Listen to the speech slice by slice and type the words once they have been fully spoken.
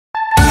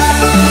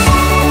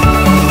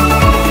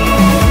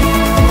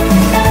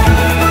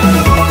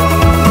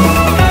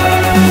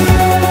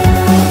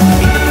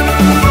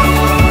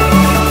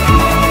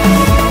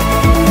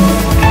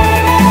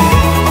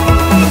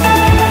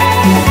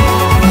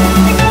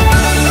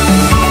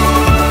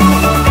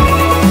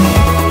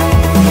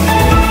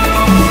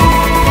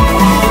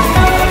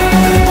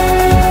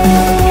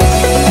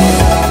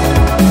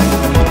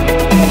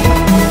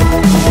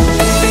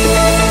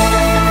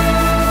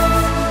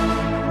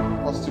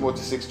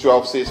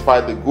6:12 says,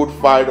 fight the good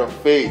fight of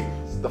faith.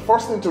 The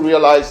first thing to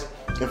realize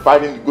in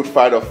fighting the good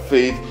fight of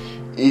faith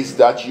is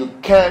that you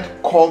can't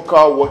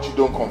conquer what you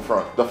don't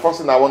confront. The first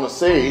thing I want to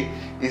say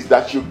is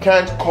that you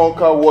can't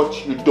conquer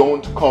what you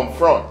don't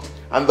confront.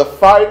 And the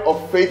fight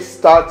of faith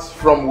starts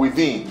from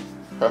within.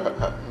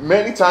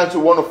 Many times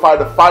we want to fight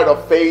the fight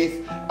of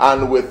faith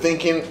and we're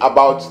thinking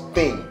about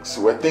things.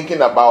 We're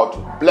thinking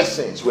about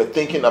blessings. We're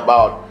thinking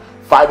about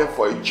fighting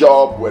for a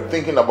job. We're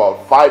thinking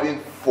about fighting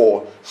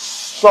for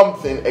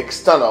something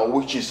external,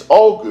 which is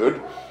all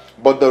good.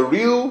 But the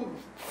real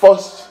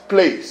first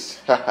place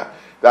that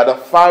the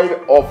fight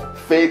of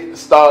faith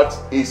starts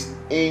is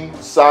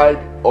inside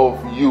of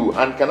you.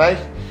 And can I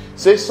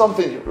say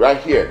something right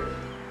here?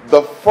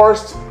 The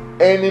first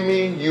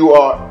enemy you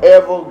are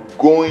ever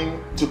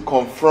going to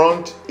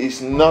confront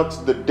is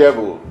not the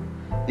devil.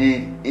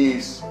 It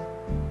is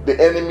the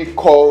enemy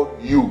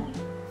called you.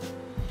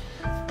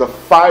 The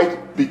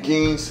fight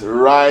begins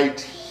right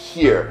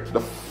here.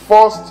 The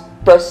first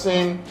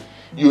person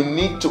you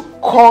need to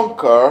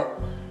conquer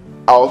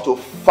or to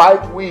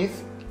fight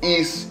with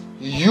is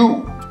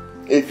you.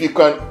 If you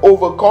can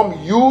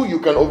overcome you, you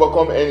can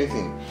overcome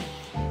anything.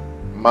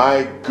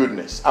 My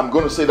goodness, I'm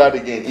going to say that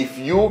again. If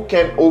you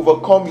can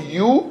overcome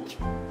you,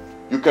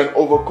 you can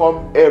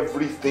overcome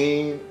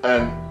everything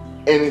and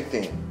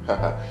anything.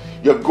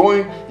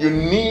 You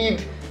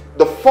need,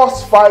 the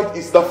first fight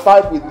is the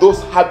fight with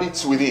those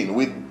habits within,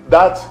 with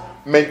that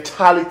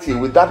mentality,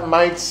 with that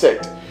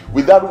mindset,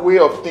 with that way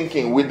of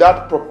thinking, with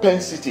that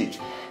propensity,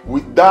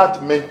 with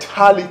that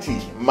mentality,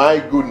 my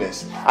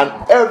goodness, and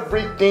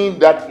everything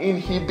that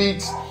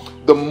inhibits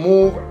the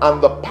move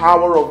and the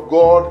power of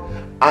God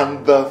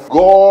and the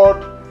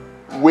God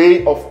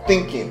way of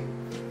thinking.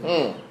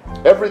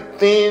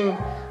 Everything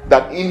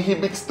that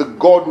inhibits the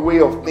God way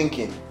of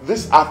thinking.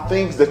 These are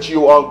things that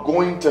you are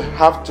going to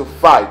have to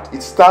fight.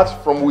 It starts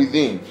from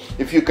within.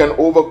 If you can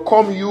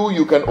overcome you,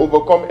 you can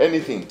overcome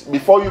anything.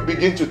 Before you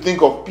begin to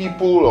think of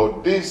people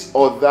or this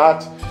or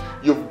that,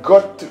 you've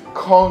got to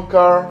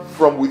conquer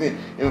from within.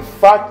 In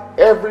fact,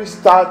 every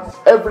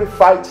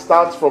fight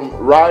starts from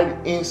right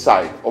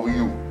inside of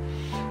you.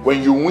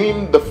 When you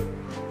win the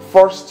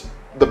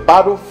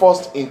battle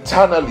first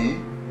internally,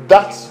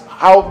 that's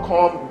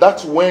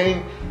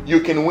when you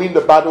can win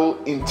the battle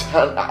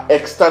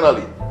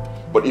externally.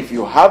 But if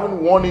you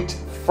haven't won it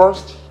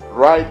first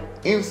right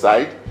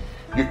inside,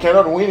 you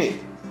cannot win it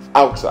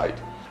outside.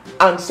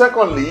 And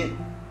secondly,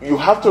 you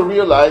have to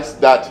realize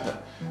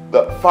that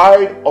the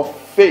fight of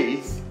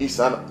faith is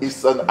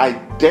an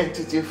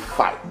identity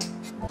fight.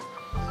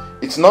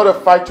 It's not a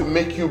fight to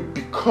make you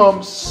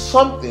become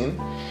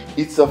something.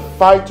 It's a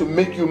fight to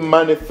make you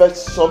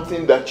manifest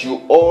something that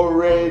you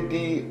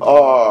already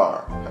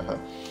are.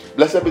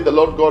 Blessed be the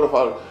Lord God of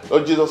our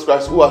Lord Jesus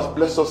Christ, who has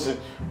blessed us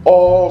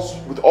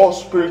with all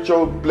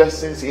spiritual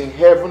blessings in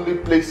heavenly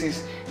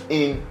places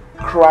in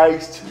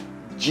Christ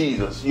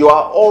Jesus. You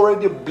are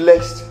already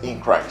blessed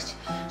in Christ.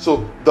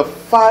 So the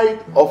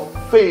fight of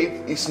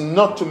faith is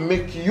not to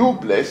make you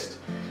blessed.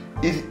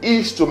 It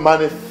is to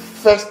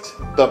manifest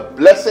the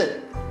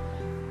blessing.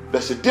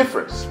 There's a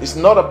difference. It's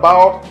not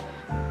about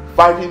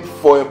fighting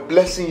for a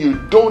blessing you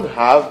don't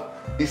have.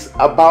 It's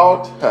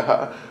about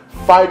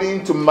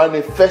fighting to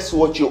manifest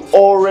what you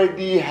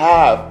already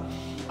have.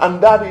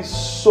 And that is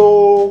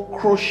so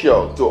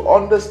crucial to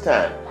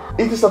understand.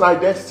 It is an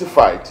identity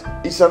fight.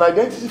 It's an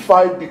identity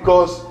fight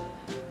because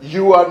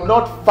you are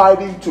not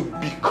fighting to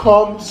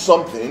become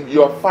something.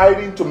 You are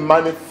fighting to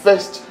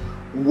manifest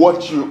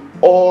what you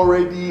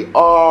already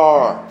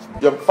are.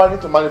 You're fighting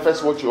to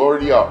manifest what you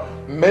already are.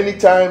 Many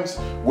times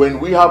when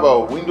we have a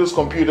Windows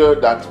computer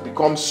that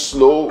becomes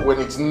slow, when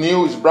it's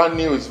new, it's brand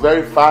new, it's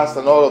very fast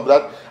and all of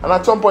that, and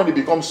at some point it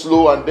becomes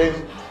slow, and then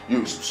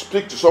you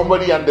speak to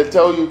somebody and they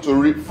tell you to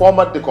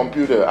reformat the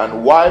computer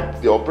and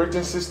wipe the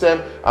operating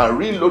system and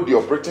reload the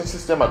operating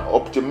system and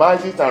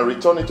optimize it and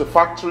return it to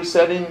factory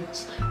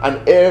settings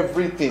and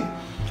everything.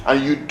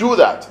 And you do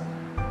that.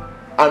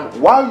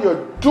 And while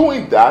you're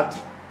doing that,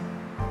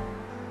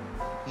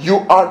 you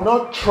are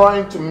not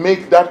trying to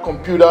make that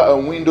computer a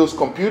Windows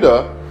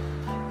computer.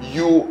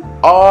 You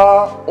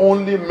are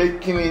only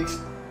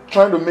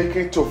trying to make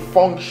it to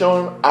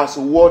function as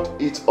what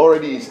it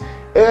already is.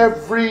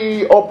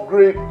 Every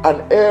upgrade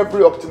and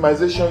every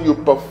optimization you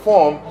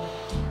perform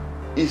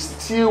is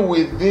still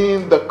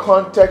within the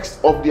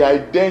context of the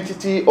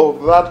identity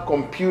of that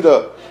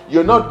computer.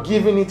 You're not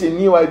giving it a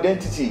new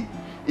identity.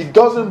 It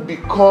doesn't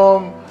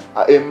become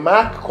a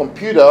Mac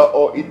computer,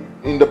 or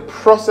in the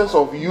process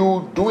of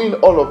you doing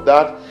all of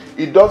that,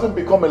 it doesn't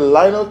become a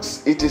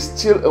Linux. It is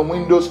still a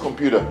Windows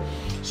computer.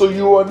 So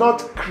you are not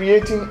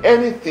creating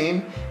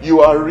anything.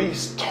 You are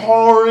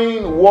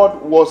restoring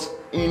what was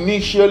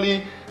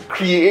initially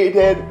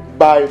created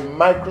by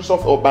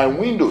Microsoft or by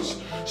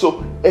Windows.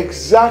 So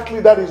exactly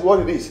that is what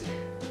it is.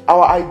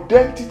 Our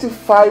identity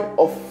fight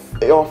of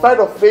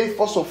faith,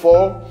 first of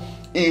all,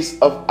 is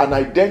an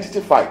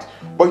identity fight.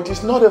 But it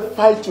is not a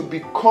fight to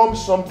become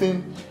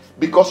something,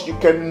 because you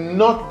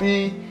cannot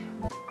be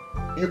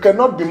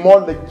more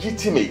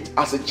legitimate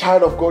as a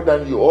child of God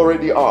than you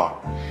already are.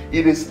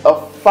 It is a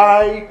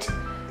fight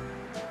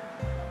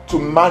to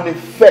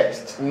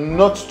manifest,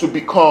 not to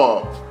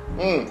become.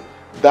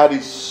 That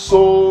is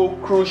so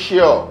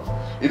crucial.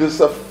 It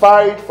is a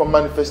fight for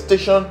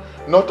manifestation,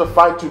 not a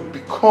fight to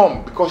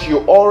become, because you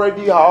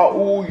already are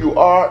who you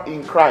are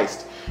in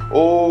Christ.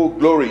 Oh,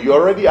 glory.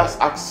 You're already as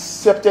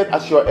accepted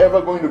as you're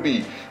ever going to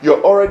be.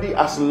 You're already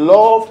as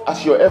loved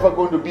as you're ever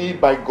going to be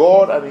by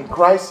God and in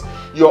Christ.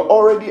 You're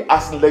already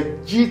as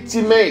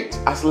legitimate,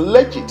 as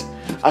legit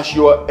as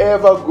you are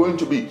ever going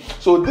to be.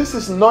 So this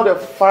is not a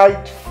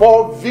fight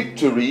for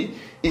victory.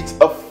 It's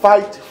a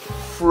fight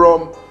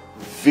from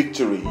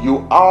victory.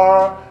 You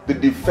are the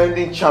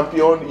defending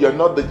champion. You're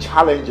not the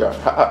challenger.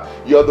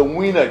 You're the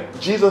winner.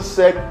 Jesus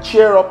said,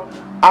 cheer up.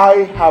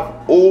 I have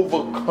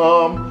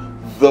overcome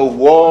the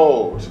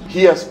world.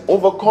 He has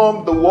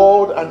overcome the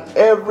world and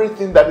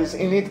everything that is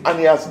in it, and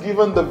he has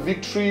given the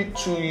victory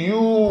to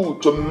you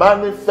to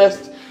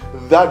manifest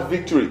that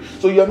victory.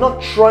 So you're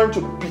not trying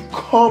to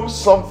become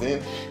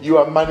something, you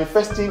are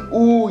manifesting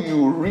who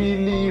you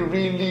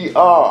really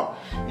are.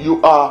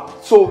 You are.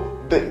 So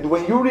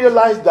when you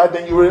realize that,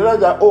 then you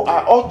realize that, oh,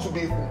 I ought to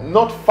be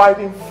not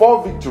fighting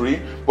for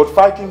victory, but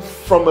fighting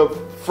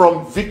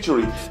from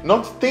victory.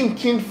 Not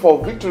thinking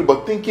for victory,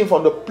 but thinking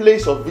from the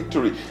place of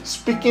victory.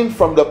 Speaking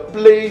from the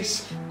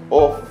place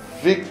of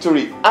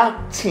victory.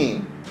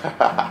 Acting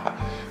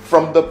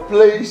from the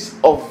place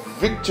of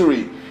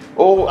victory.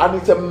 Oh, and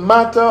it's a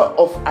matter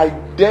of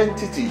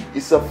identity.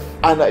 It's an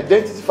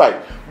identity fight,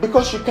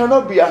 because you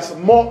cannot be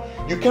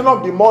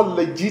more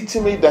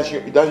legitimate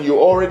than you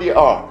already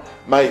are.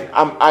 My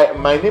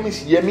name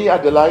is Yemi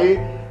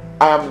Adelaye.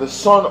 I am the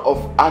son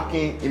of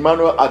Akin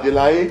Emmanuel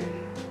Adelaye.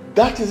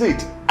 That is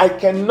it. I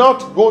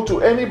cannot go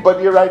to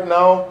anybody right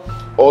now,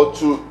 or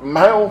to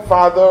my own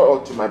father,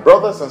 or to my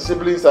brothers and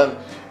siblings, and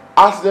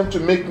ask them to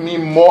make me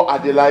more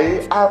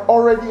Adelaye. I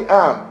already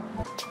am.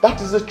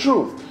 That is the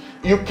truth.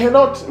 You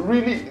cannot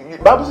really. The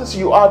Bible says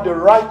you are the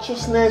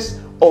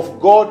righteousness of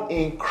God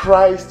in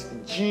Christ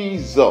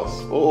Jesus.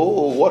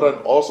 Oh, what an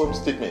awesome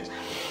statement.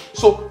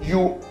 So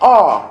you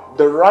are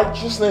the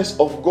righteousness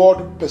of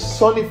God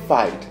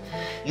personified.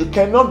 You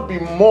cannot be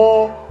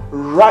more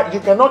right. You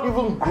cannot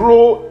even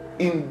grow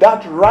in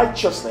that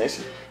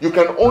righteousness. You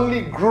can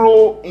only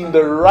grow in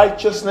the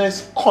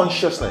righteousness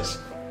consciousness.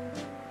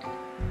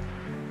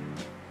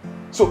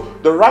 So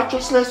the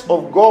righteousness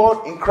of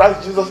God in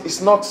Christ Jesus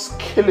is not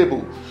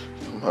scalable.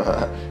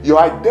 Your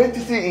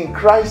identity in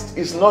Christ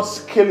is not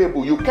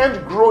scalable. You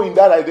can't grow in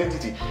that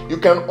identity. You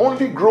can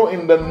only grow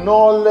in the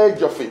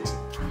knowledge of it.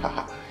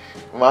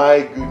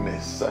 My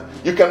goodness.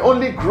 You can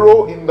only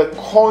grow in the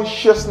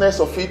consciousness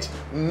of it,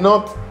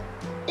 not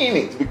in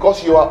it,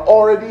 because you are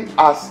already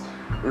as,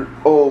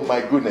 oh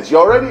my goodness,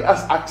 you're already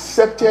as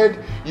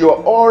accepted.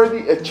 You're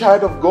already a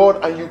child of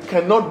God, and you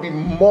cannot be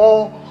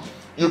more,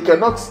 you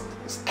cannot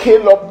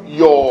scale up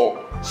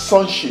your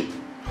sonship.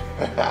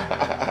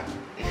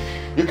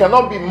 You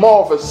cannot be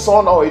more of a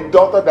son or a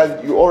daughter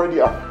than you already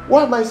are.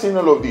 Why am I saying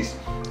all of this?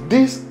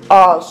 These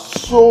are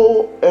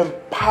so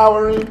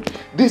empowering.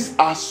 These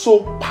are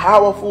so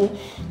powerful.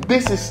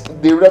 This is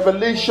the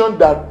revelation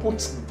that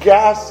puts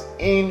gas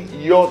in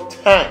your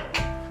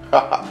tank,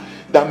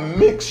 that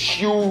makes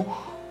you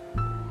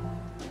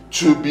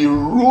to be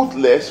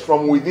ruthless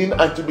from within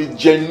and to be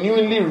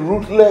genuinely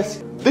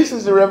ruthless. This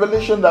is the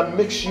revelation that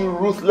makes you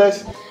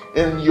ruthless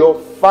in your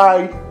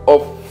fight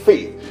of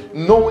faith,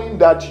 knowing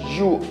that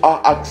you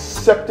are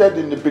accepted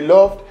in the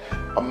beloved.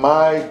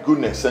 My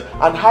goodness.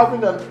 And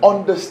having an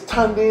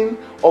understanding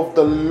of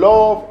the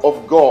love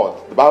of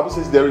God. The Bible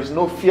says there is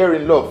no fear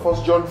in love.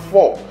 1 John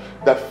 4.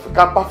 That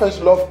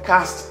perfect love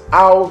casts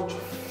out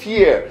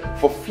fear.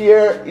 For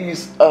fear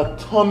is a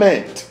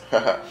torment.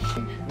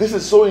 This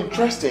is so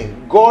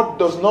interesting. God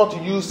does not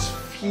use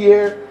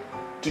fear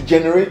to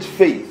generate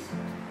faith.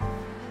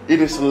 It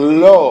is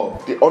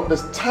love, the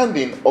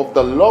understanding of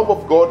the love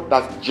of God,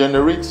 that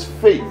generates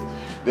faith.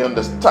 The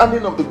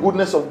understanding of the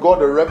goodness of God,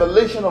 the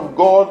revelation of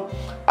God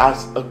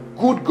as a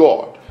good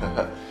God,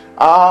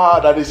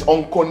 that is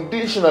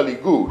unconditionally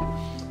good,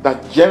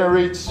 that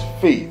generates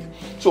faith.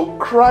 So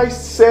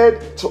Christ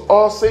says to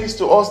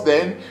us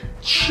then,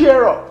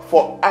 cheer up,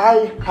 for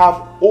I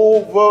have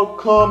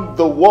overcome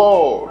the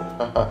world.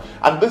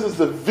 And this is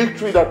the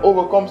victory that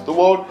overcomes the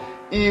world,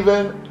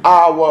 even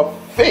our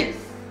faith.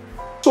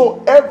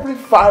 So every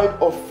fight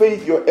of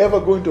faith you're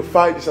ever going to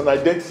fight is an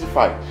identity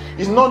fight.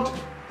 It's not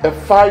a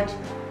fight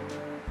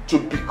to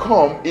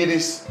become. It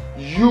is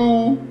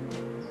you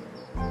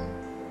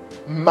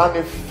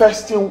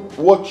manifesting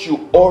what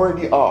you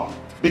already are,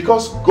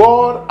 because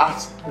God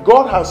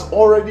has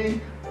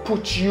already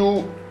put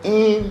you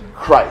in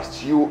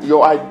Christ.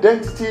 Your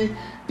identity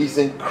is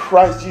in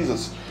Christ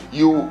Jesus.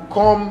 Your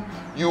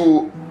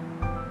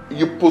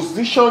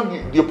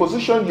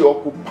position you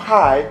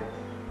occupy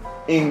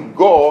in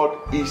God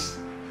is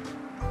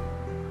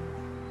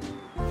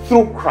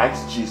through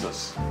Christ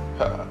Jesus.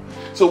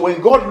 So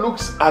when God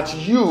looks at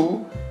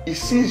you, he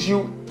sees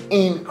you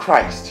in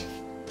Christ.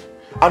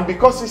 And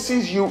because he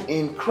sees you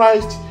in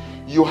Christ,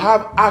 you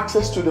have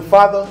access to the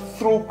Father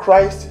through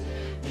Christ.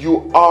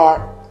 you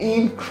are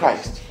in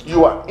Christ.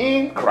 You are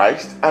in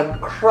Christ, and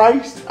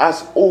Christ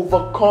has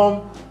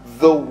overcome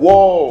the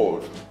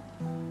world.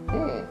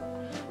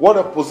 What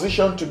a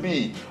position to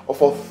be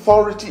of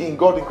authority in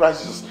God in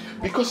Christ Jesus.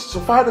 Because to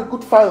fight a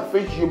good fight of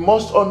faith, you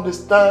must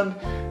understand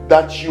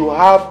that you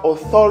have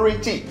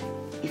authority.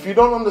 If you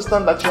don't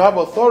understand that you have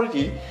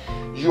authority,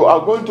 you are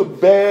going to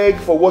beg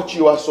for what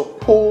you are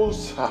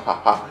supposed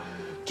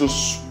to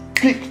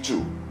speak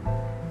to.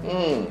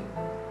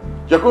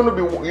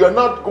 You're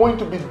not going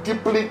to be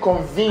deeply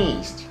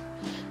convinced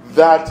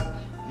that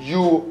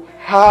you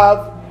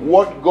have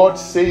what God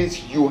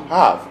says you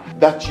have,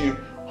 that you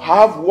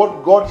have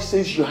what God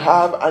says you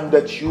have, and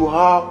that you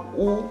are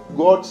who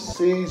God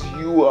says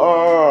you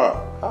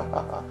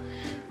are.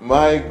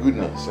 My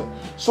goodness.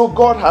 So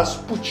God has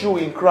put you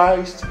in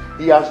Christ.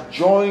 He has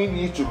joined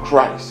you to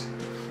Christ.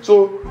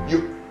 So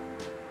you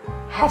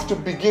have to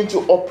begin to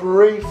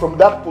operate from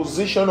that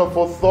position of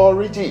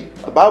authority.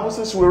 The Bible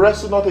says we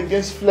wrestle not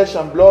against flesh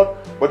and blood,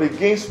 but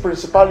against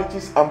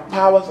principalities and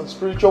powers and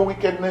spiritual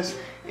wickedness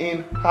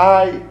in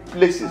high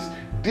places.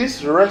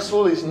 This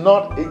wrestle is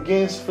not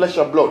against flesh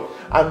and blood.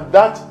 And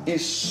that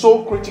is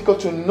so critical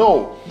to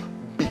know,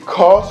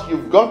 because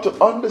you've got to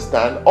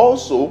understand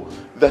also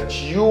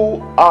that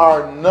you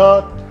are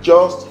not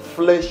just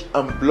flesh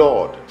and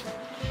blood.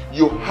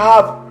 You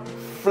have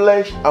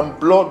flesh and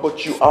blood,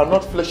 but you are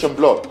not flesh and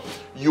blood.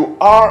 You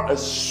are a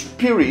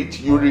spirit.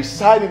 You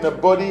reside in a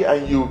body,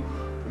 and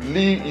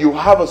you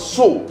have a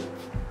soul.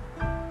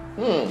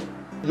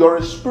 You're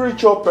a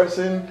spiritual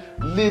person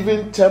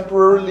living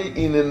temporarily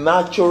in a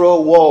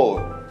natural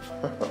world.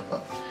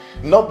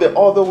 Not the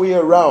other way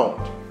around.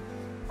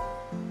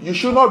 You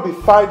should not be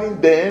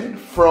fighting then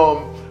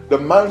from the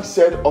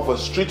mindset of a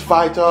street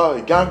fighter,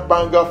 a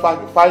gangbanger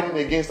fighting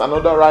against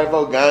another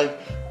rival gang.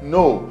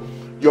 No.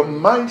 Your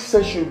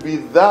mindset should be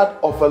that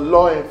of a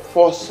law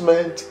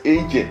enforcement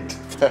agent.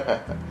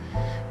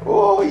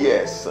 Oh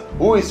yes.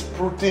 Who is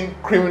putting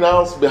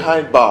criminals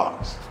behind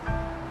bars.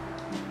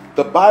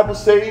 The Bible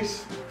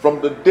says,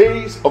 from the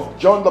days of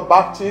John the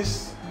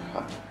Baptist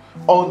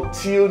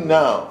until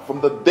now,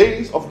 from the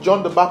days of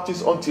John the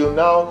Baptist until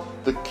now,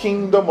 the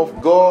kingdom of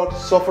God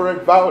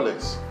suffered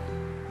violence.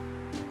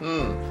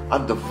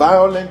 And the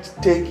violent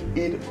take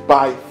it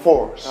by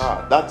force.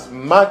 That's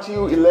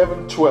Matthew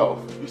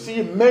 11:12. You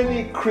see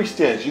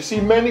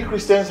many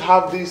Christians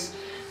have this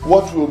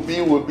what will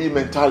be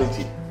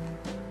mentality.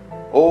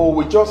 Oh,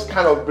 we just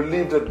kind of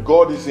believe that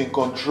God is in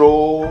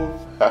control.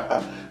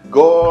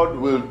 God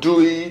will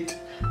do it.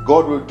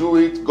 God will do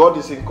it. God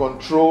is in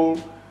control.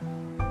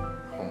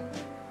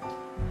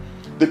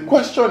 The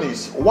question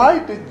is, why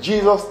did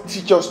Jesus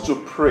teach us to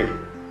pray?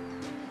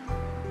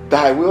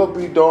 Thy will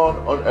be done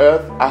on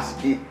earth as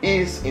it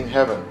is in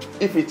heaven.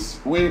 If His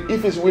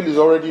will is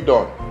already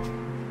done.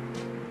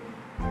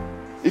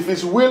 If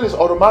His will is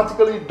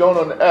automatically done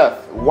on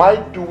earth, why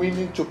do we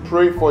need to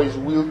pray for His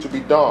will to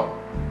be done?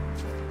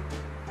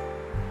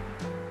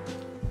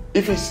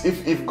 If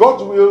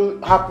God's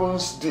will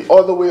happens the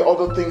other way,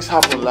 other things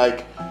happen,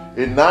 like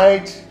the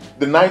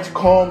night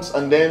comes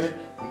and then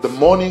the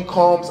morning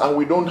comes and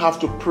we don't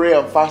have to pray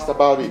and fast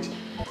about it.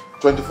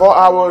 24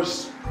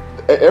 hours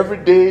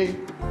every day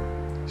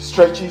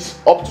stretches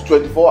up to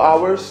 24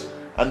 hours,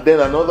 and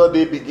then another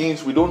day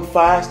begins. We don't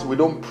fast, we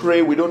don't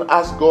pray, we don't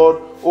ask God,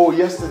 oh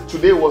yes,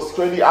 today was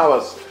 20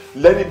 hours,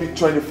 let it be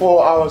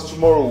 24 hours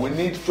tomorrow. We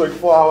need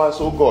 24 hours,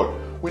 oh God.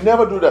 We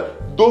never do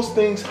that. Those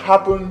things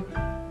happen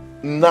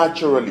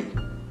naturally.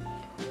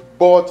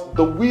 But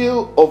the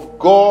will of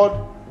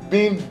God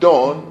being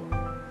done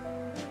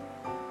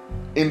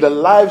in the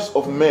lives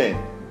of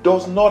men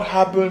does not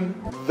happen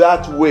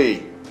that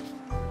way.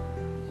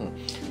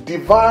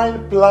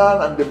 Divine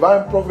plan and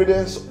divine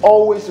providence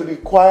always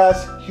requires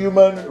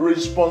human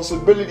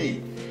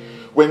responsibility.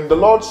 When the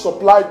Lord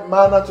supplied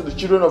manna to the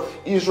children of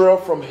Israel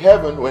from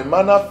heaven, when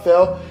manna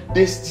fell,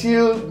 they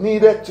still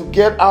needed to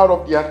get out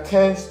of their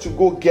tents to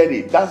go get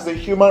it. That's the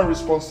human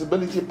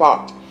responsibility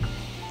part.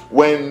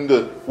 When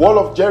the wall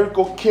of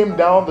Jericho came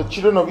down, the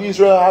children of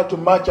Israel had to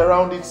march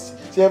around it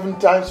 7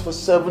 times for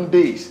 7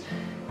 days.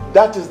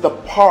 That is the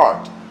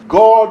part.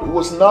 God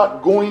was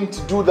not going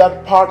to do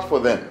that part for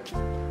them.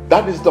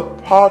 That is the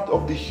part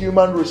of the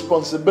human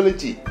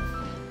responsibility.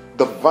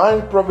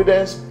 Divine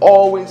providence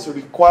always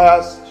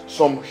requires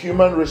some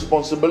human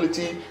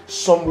responsibility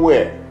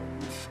somewhere.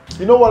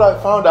 You know what I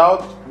found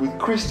out with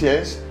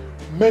Christians?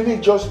 Many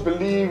just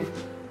believe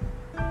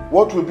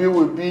what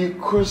will be,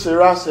 que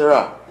sera,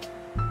 sera.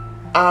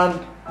 And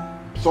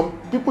some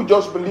people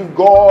just believe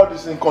God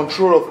is in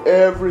control of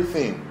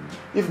everything.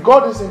 If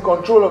God is in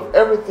control of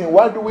everything,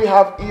 why do we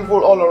have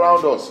evil all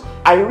around us?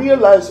 I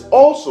realize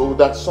also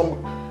that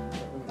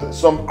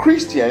some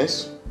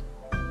Christians,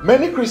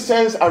 many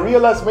Christians have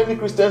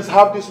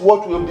this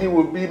what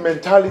will be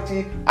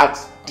mentality at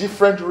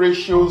different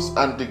ratios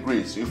and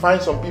degrees. You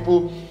find some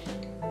people,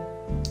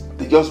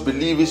 they just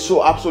believe it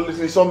so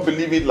absolutely. Some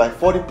believe it like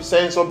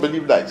 40%, some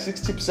believe like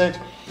 60%.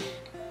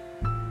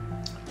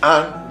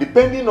 And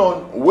depending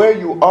on where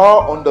you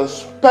are on the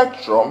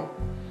spectrum,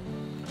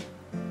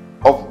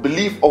 of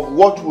belief of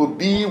what will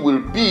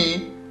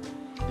be,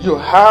 you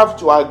have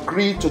to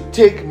agree to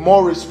take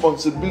more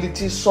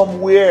responsibility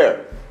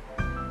somewhere.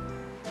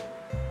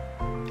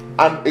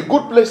 And a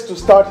good place to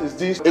start is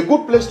this. A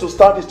good place to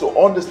start is to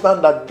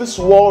understand that this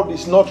world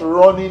is not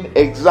running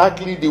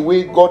exactly the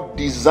way God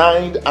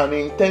designed and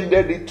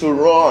intended it to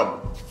run.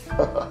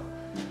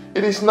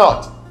 It is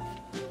not.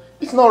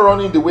 It's not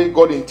running the way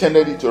God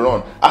intended it to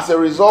run. As a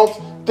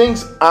result,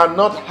 things are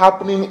not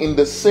happening in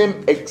the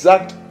same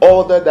exact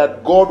order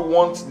that God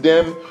wants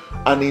them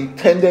and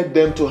intended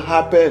them to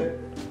happen.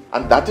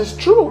 And that is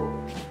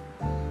true.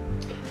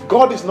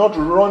 God is not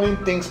running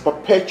things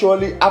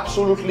perpetually,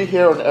 absolutely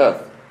here on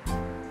earth.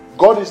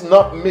 God is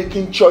not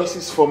making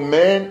choices for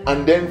men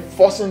and then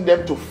forcing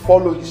them to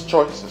follow his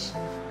choices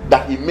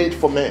that he made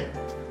for men.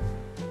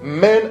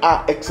 Men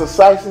are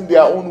exercising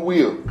their own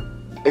will,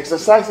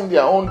 exercising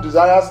their own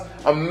desires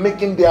and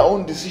making their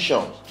own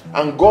decisions.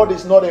 And God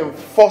is not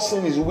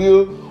enforcing his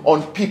will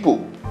on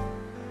people.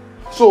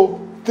 So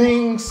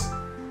things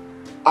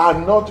are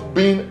not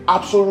being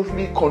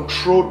absolutely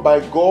controlled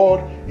by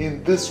God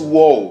in this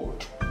world.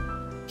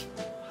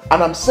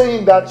 And I'm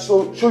saying that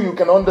so you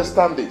can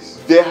understand this.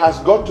 There has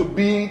got to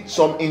be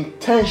some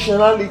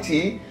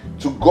intentionality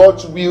to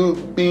God's will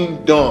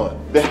being done.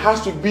 There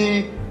has to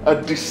be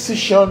a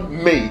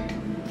decision made.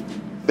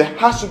 There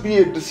has to be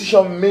a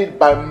decision made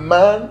by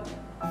man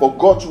for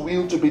God's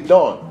will to be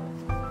done.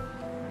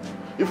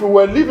 If we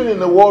were living in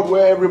a world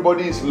where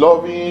everybody is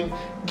loving,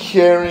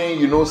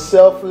 caring,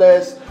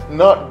 selfless,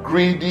 not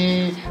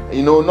greedy,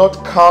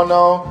 not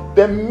carnal,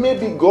 then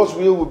maybe God's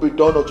will will be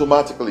done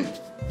automatically.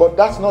 But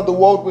that's not the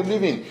world we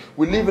live in.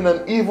 We live in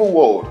an evil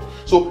world.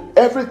 So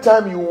every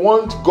time you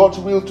want God's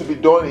will to be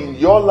done in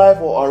your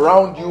life or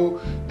around you,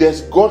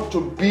 there's going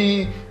to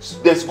be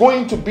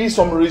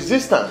some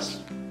resistance.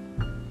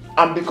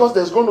 And because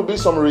there's going to be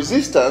some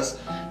resistance,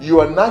 you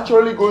are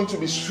naturally going to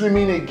be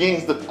swimming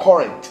against the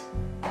current.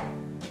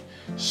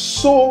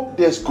 So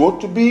there's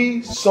got to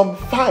be some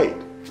fight.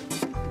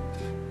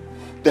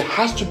 There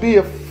has to be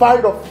a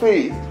fight of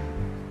faith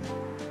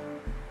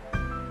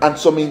and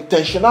some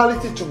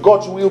intentionality to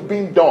God's will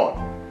being done.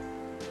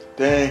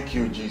 Thank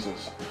you,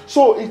 Jesus.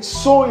 So it's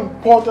so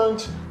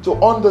important to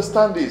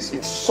understand this.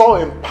 It's so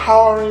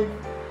empowering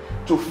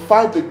to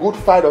fight the good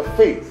fight of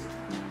faith,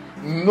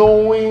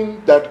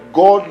 knowing that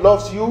God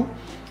loves you,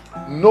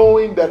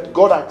 knowing that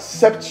God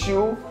accepts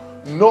you,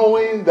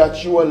 knowing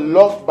that you are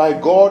loved by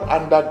God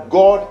and that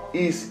God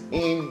is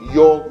in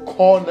your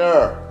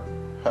corner.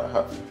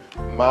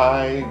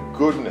 My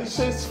goodness.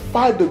 It says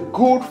fight the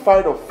good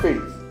fight of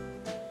faith.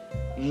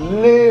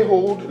 Lay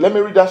hold. Let me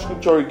read that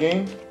scripture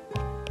again.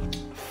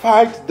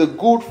 Fight the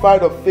good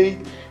fight of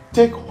faith.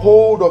 Take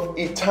hold of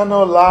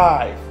eternal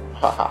life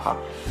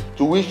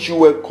to which you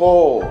were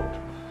called.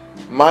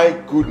 My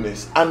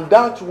goodness. And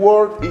that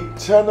word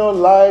eternal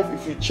life,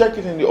 if you check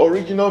it in the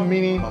original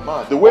meaning,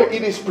 the way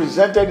it is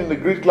presented in the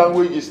Greek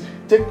language is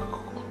take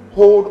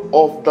hold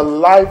of the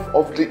life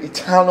of the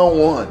eternal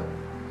one,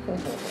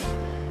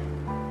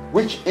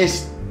 which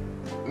is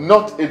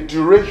not a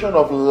duration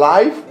of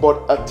life,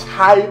 but a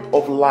type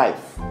of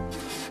life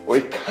or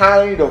a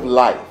kind of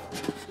life.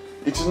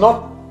 It's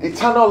not,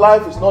 eternal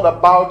life is not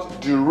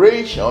about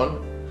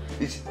duration.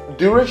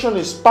 Duration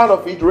is part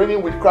of it,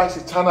 reigning with Christ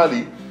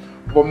eternally,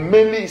 but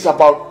mainly it's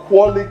about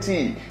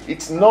quality.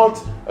 It's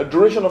not a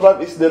duration of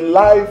life, it's the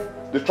life.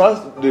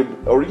 The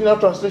original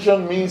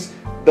translation means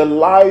the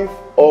life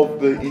of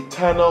the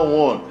eternal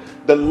one,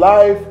 the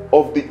life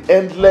of the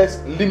endless,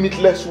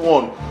 limitless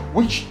one,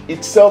 which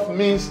itself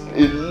means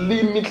a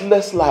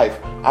limitless life,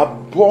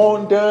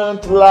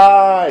 abundant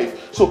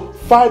life. So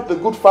fight the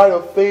good fight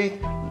of faith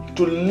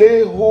to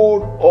lay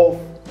hold of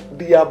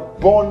the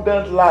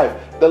abundant life,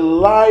 the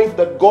life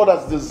that God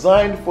has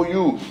designed for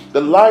you,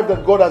 the life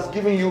that God has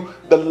given you,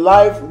 the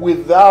life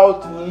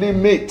without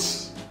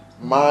limits.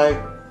 My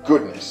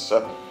goodness.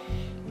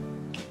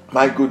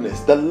 My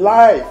goodness. The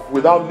life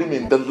without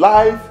limit, the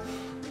life,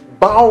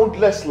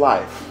 boundless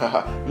life,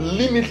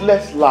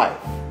 limitless life.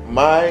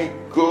 My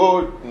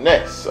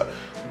goodness.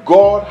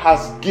 God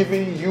has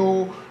given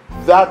you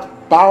that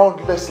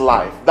boundless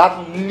life,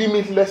 that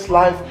limitless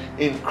life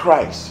in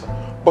Christ.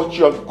 But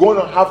you're going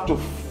to have to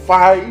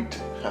fight.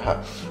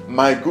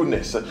 My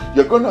goodness.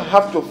 You're going to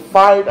have to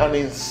fight and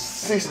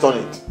insist on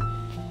it.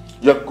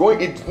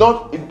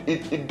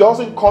 It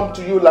doesn't come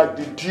to you like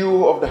the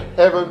dew of the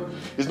heaven.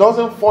 It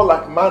doesn't fall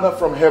like manna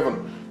from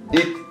heaven.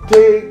 It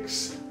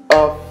takes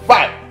a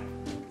fight.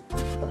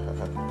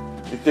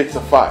 It takes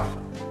a fight.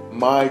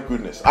 My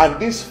goodness. And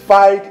this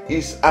fight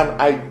is an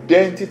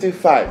identity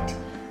fight.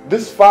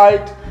 This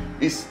fight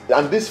is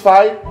an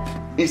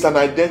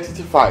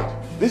identity fight.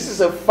 This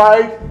is a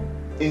fight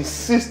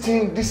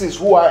insisting this is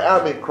who I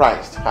am in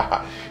Christ.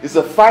 It's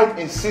a fight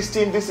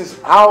insisting this is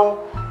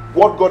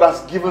what God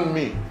has given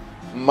me.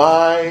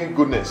 My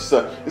goodness.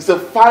 It's a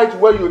fight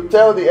where you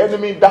tell the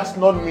enemy that's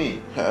not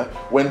me.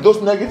 When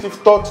those negative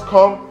thoughts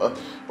come,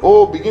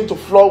 begin to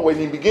flood. When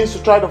he begins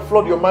to try to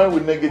flood your mind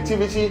with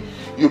negativity,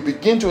 you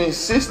begin to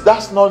insist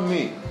that's not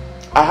me.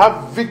 I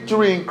have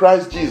victory in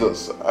Christ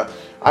Jesus.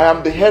 I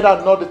am the head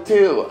and not the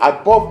tail.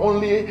 Above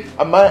only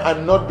am I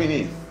and not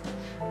beneath.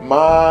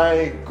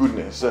 My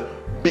goodness.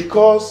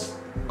 Because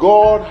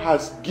God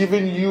has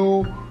given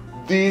you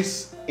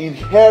this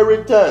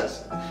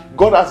inheritance.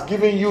 God has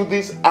given you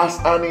this as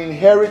an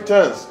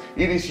inheritance.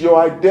 It is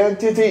your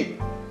identity.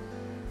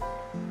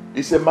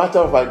 It's a matter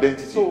of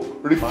identity. So,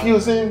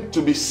 refusing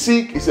to be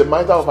sick is a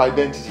matter of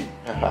identity.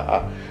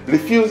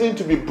 Refusing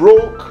to be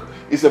broke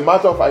is a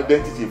matter of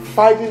identity.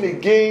 Fighting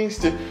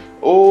against,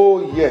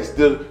 oh yes,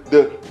 the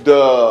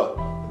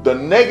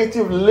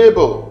negative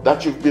label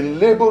that you've been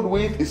labeled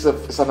with is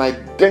an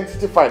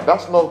identity fight.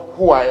 That's not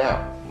who I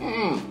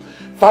am.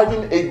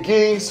 Fighting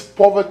against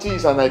poverty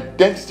is an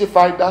identity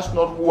fight. That's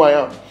not who I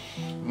am.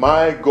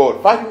 My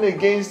God. Fighting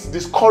against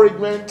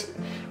discouragement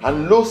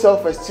and low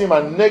self-esteem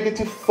and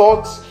negative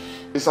thoughts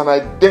is an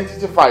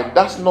identity fight.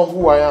 That's not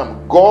who I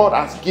am. God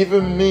has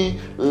given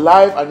me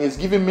life, and He's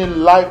given me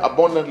life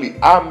abundantly.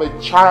 I'm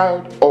a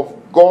child of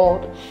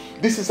God.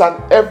 This is an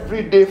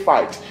everyday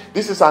fight.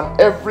 This is an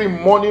every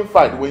morning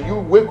fight. When you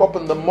wake up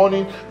in the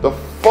morning, the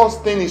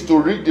first thing is to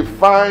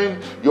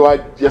redefine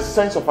your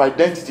sense of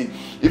identity.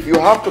 If you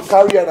have to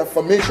carry an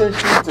affirmation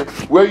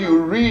sheet where you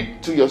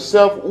read to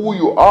yourself who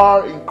you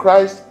are in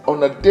Christ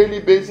on a daily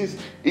basis,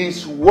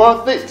 it's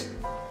worth it.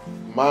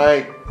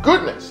 My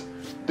goodness.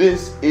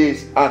 This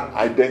is an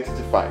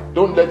identity fight.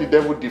 Don't let the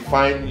devil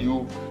define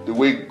you the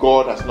way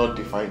God has not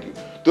defined you.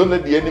 Don't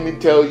let the enemy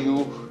tell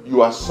you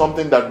you are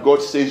something that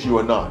God says you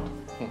are not.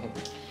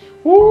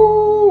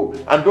 Woo!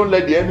 And don't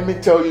let the enemy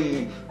tell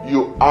you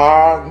you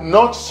are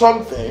not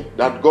something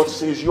that God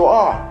says you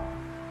are.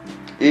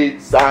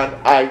 It's an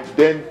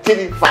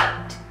identity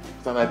fight.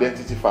 It's an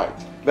identity fight.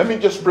 Let me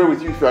just pray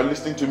with you if you are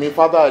listening to me.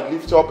 Father, I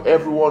lift up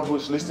everyone who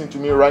is listening to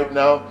me right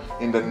now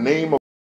in the name of